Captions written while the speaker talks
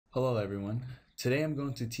Hello everyone. Today I'm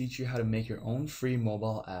going to teach you how to make your own free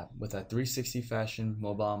mobile app with our 360Fashion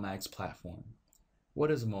MobileMags platform.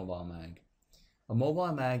 What is a mobile mag? A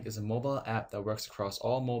mobile mag is a mobile app that works across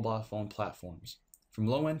all mobile phone platforms. From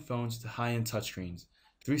low-end phones to high-end touchscreens,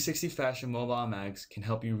 360Fashion MobileMags can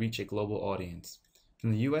help you reach a global audience.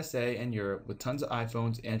 From the USA and Europe with tons of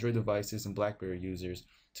iPhones, Android devices, and BlackBerry users,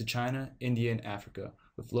 to China, India, and Africa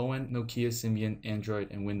with low-end Nokia, Symbian,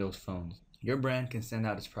 Android, and Windows phones. Your brand can send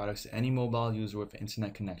out its products to any mobile user with an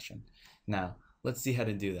internet connection. Now, let's see how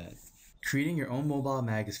to do that. Creating your own mobile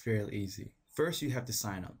mag is fairly easy. First, you have to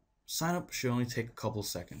sign up. Sign up should only take a couple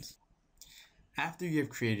seconds. After you have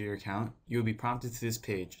created your account, you will be prompted to this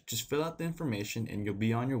page. Just fill out the information and you'll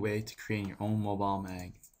be on your way to creating your own mobile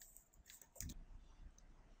mag.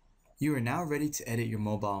 You are now ready to edit your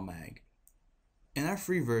mobile mag. In our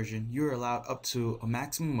free version, you are allowed up to a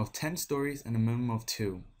maximum of 10 stories and a minimum of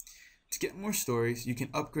 2. To get more stories, you can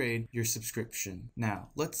upgrade your subscription. Now,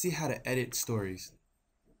 let's see how to edit stories.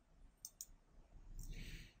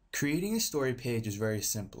 Creating a story page is very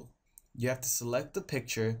simple. You have to select the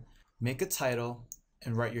picture, make a title,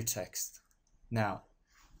 and write your text. Now,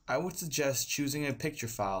 I would suggest choosing a picture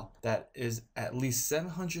file that is at least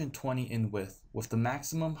 720 in width with the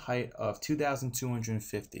maximum height of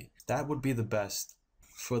 2250. That would be the best.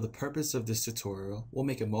 For the purpose of this tutorial, we'll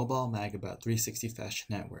make a mobile mag about 360 Fashion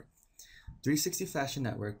Network. 360 Fashion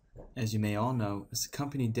Network, as you may all know, is a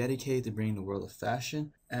company dedicated to bringing the world of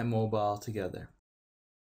fashion and mobile together.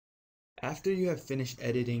 After you have finished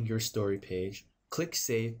editing your story page, click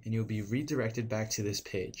Save and you'll be redirected back to this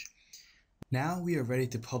page. Now we are ready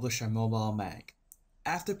to publish our mobile mag.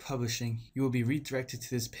 After publishing, you will be redirected to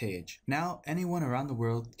this page. Now anyone around the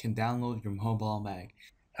world can download your mobile mag.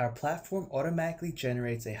 Our platform automatically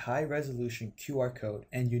generates a high-resolution QR code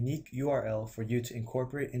and unique URL for you to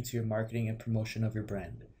incorporate into your marketing and promotion of your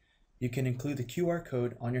brand. You can include the QR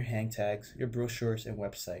code on your hang tags, your brochures, and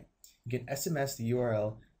website. You can SMS the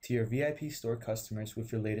URL to your VIP store customers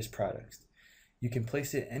with your latest products. You can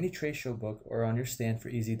place it in any trade show book or on your stand for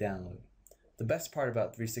easy download. The best part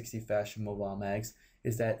about 360 Fashion Mobile Mags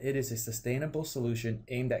is that it is a sustainable solution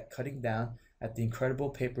aimed at cutting down at the incredible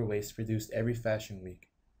paper waste produced every fashion week.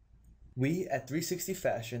 We at 360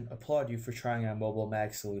 Fashion applaud you for trying our mobile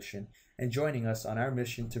mag solution and joining us on our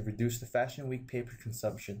mission to reduce the Fashion Week paper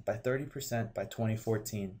consumption by 30% by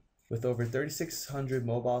 2014. With over 3,600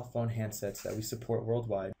 mobile phone handsets that we support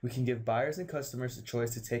worldwide, we can give buyers and customers the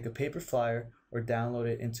choice to take a paper flyer or download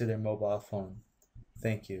it into their mobile phone.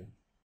 Thank you.